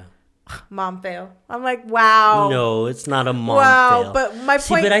 Yeah. Mom fail. I'm like, wow. No, it's not a mom fail. But my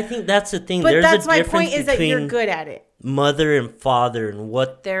point. But I think that's the thing. But that's my point, is that you're good at it. Mother and father and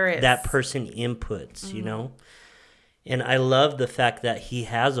what that person inputs, you know? And I love the fact that he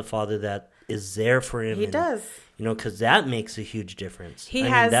has a father that is there for him. He does. You know, because that makes a huge difference.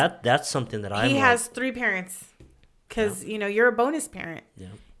 That's something that He has 3 parents because, you know, you're a bonus parent. Yeah.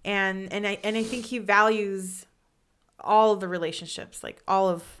 And I think he values all of the relationships, like all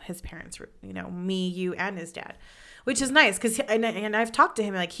of his parents, you know, me, you, and his dad, which is nice because and I've talked to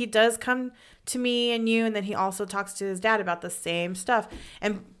him, like, he does come to me and you, and then he also talks to his dad about the same stuff.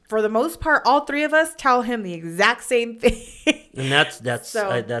 And for the most part, all 3 of us tell him the exact same thing. And that's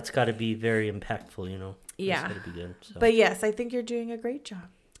got to be very impactful, you know. Yeah. That's got to be good. So. But yes, I think you're doing a great job.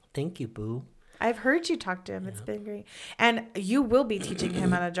 Thank you, boo. I've heard you talk to him. It's been great. And you will be teaching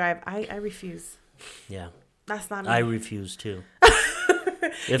him how to drive. I refuse. Yeah. That's not me. I refuse too.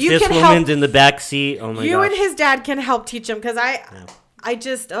 If You this can woman's help- in the back seat, oh my you gosh. and his dad can help teach him because I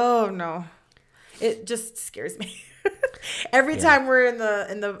just, oh no. It just scares me. Every time we're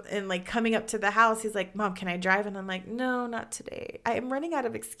in like coming up to the house, he's like, Mom, can I drive? And I'm like, no, not today. I am running out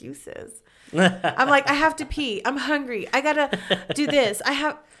of excuses. I'm like, I have to pee. I'm hungry. I gotta do this.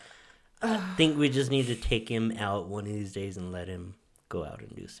 I think we just need to take him out one of these days and let him go out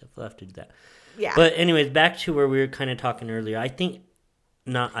and do stuff. We'll have to do that. Yeah. But anyways, back to where we were kind of talking earlier. Moving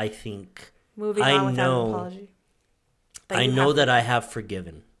I on without know- an apology. I know that I have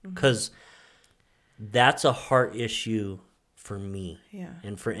forgiven because that's a heart issue for me. Yeah.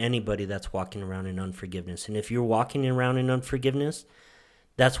 And for anybody that's walking around in unforgiveness. And if you're walking around in unforgiveness,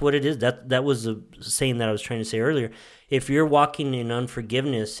 that's what it is. That was a saying that I was trying to say earlier. If you're walking in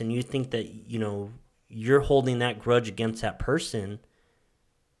unforgiveness and you think that, you're holding that grudge against that person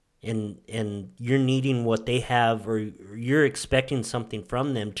and you're needing what they have or you're expecting something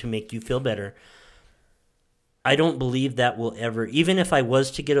from them to make you feel better, I don't believe that will ever, even if I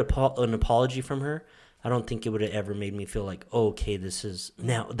was to get an apology from her, I don't think it would have ever made me feel like, oh, okay,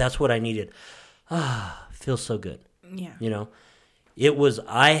 that's what I needed. Feels so good. Yeah. It was,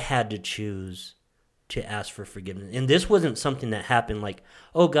 I had to choose to ask for forgiveness. And this wasn't something that happened like,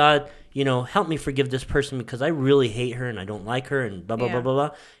 oh God, help me forgive this person because I really hate her and I don't like her and blah, blah, blah, blah, blah.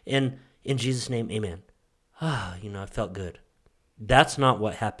 And in Jesus' name, amen. I felt good. That's not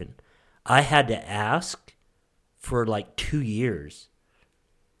what happened. I had to ask for like 2 years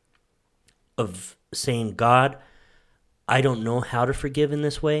of saying, God, I don't know how to forgive in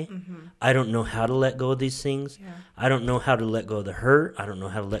this way. I don't know how to let go of these things. Yeah. I don't know how to let go of the hurt. I don't know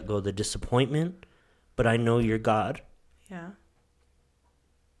how to let go of the disappointment. But I know you're God. Yeah.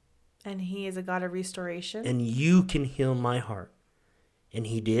 And he is a God of restoration. And you can heal my heart. And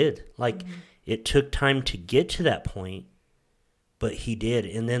he did. It took time to get to that point, but he did.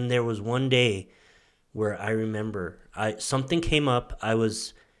 And then there was one day where I remember something came up. It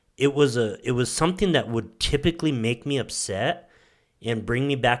was something that would typically make me upset and bring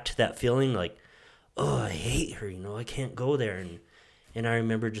me back to that feeling like, oh, I hate her, I can't go there. And I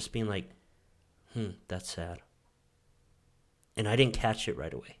remember just being like, that's sad. And I didn't catch it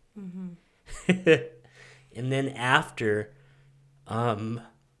right away. And then after, I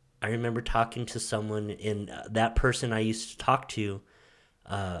remember talking to someone, and that person I used to talk to,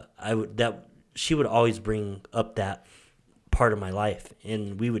 she would always bring up that part of my life,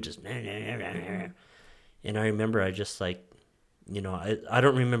 and we would just, and I remember I just I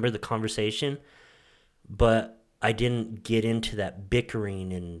don't remember the conversation, but I didn't get into that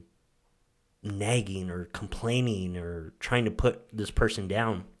bickering and nagging or complaining or trying to put this person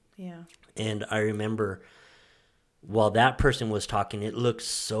down. Yeah. And I remember while that person was talking, it looked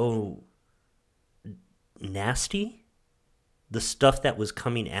so nasty. The stuff that was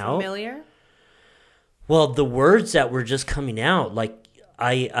coming out. Familiar? Well, the words that were just coming out,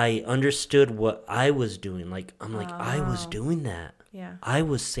 I understood what I was doing. I was doing that. Yeah. I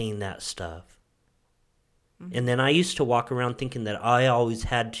was saying that stuff. And then I used to walk around thinking that I always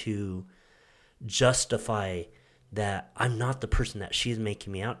had to justify that I'm not the person that she's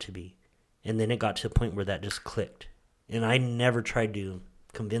making me out to be. And then it got to the point where that just clicked. And I never tried to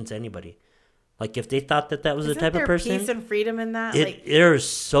convince anybody. If they thought that was the type of person. Peace and freedom in that? There's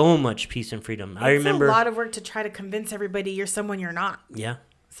so much peace and freedom. I remember. It's a lot of work to try to convince everybody you're someone you're not. Yeah.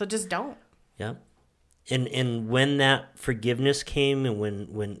 So just don't. Yeah. And when that forgiveness came and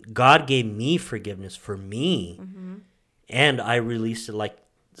when God gave me forgiveness for me and I released it,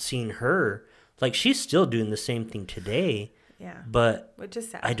 seeing her, she's still doing the same thing today. Yeah. But which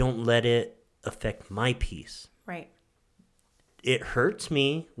is sad. I don't let it affect my peace. Right. It hurts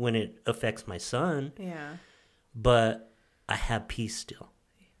me when it affects my son. Yeah. But I have peace still.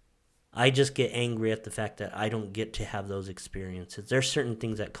 I just get angry at the fact that I don't get to have those experiences. There's certain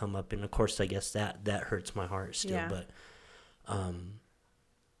things that come up, and of course, I guess that hurts my heart still. Yeah. But I'm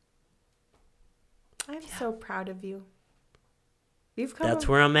so proud of you. That's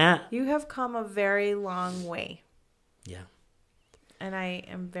where I'm at. You have come a very long way. Yeah. And I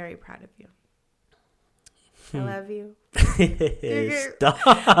am very proud of you. I love you. Stop.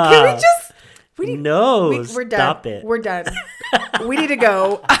 Can we just... we're stop done. It. We're done. We need to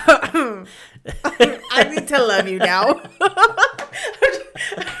go. I need to love you now.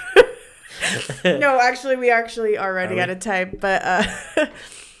 No, actually, we are running out of time. But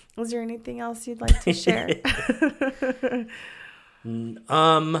was there anything else you'd like to share?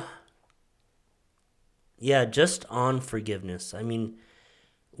 Yeah, just on forgiveness. I mean,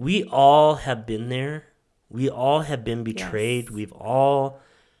 we all have been there. We all have been betrayed. Yes. We've all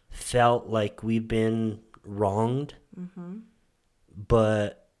felt like we've been wronged. Mm-hmm.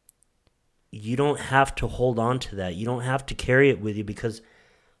 But you don't have to hold on to that. You don't have to carry it with you, because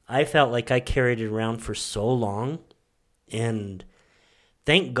I felt like I carried it around for so long, and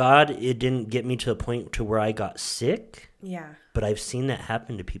thank God it didn't get me to the point to where I got sick. Yeah. But I've seen that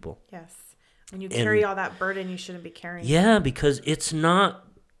happen to people. Yes. When you carry all that burden you shouldn't be carrying. Yeah, because it's not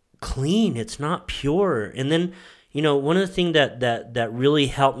clean. It's not pure. And then, one of the things that really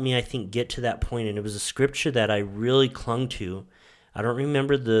helped me, I think, get to that point, and it was a scripture that I really clung to. I don't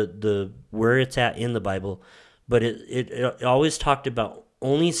remember the where it's at in the Bible, but it always talked about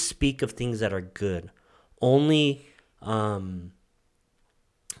only speak of things that are good. Only, God,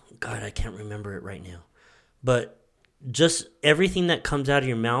 I can't remember it right now. But just everything that comes out of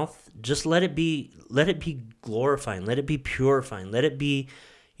your mouth, just let it be glorifying, let it be purifying, let it be,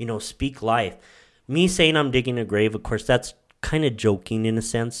 speak life. Me saying I'm digging a grave, of course, that's kind of joking in a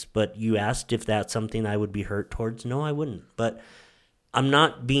sense, but you asked if that's something I would be hurt towards. No, I wouldn't. But I'm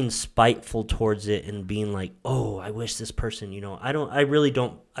not being spiteful towards it and being like, oh, I wish this person, I really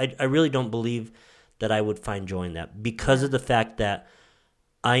don't believe that I would find joy in that, because of the fact that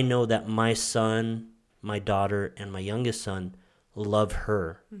I know that my son, my daughter, and my youngest son love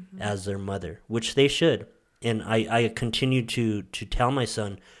her as their mother, which they should. And I continue to tell my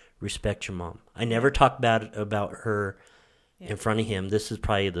son, respect your mom. I never talk bad about her in front of him. This is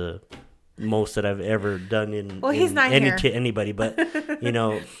probably the most that I've ever done he's not here to anybody, but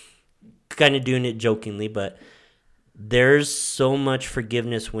kind of doing it jokingly. But there's so much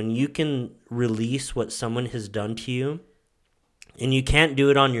forgiveness when you can release what someone has done to you, and you can't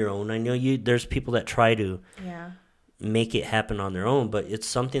do it on your own. I know there's people that try to make it happen on their own, but it's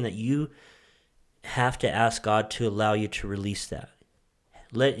something that you have to ask God to allow you to release that.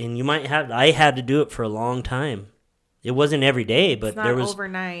 And you might have. I had to do it for a long time. It wasn't every day, but there was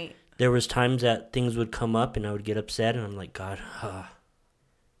overnight. There was times that things would come up and I would get upset, and I'm like, God.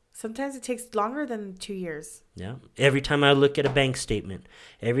 Sometimes it takes longer than 2 years. Yeah. Every time I look at a bank statement,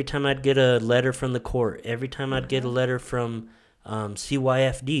 every time I'd get a letter from the court, every time I'd get a letter from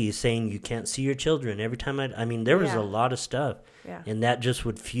CYFD saying you can't see your children, every time there was a lot of stuff. Yeah. And that just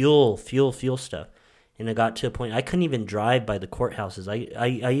would fuel stuff. And it got to a point I couldn't even drive by the courthouses.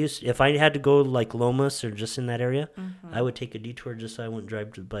 I used, if I had to go like Lomas or just in that area, I would take a detour just so I wouldn't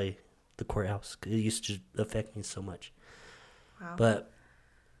drive by the courthouse. It used to affect me so much. Wow. But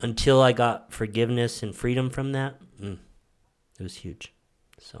until I got forgiveness and freedom from that, it was huge.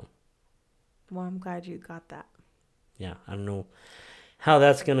 So. Well, I'm glad you got that. Yeah, I don't know how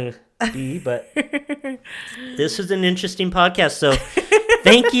that's going to be, but this is an interesting podcast. So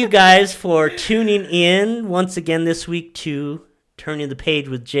thank you guys for tuning in once again this week to Turning the Page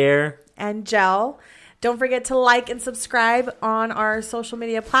with Jer and Jel. Don't forget to like and subscribe on our social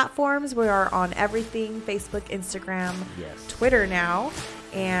media platforms. We are on everything: Facebook, Instagram, Twitter now,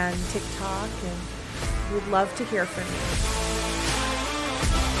 and TikTok. And we'd love to hear from you.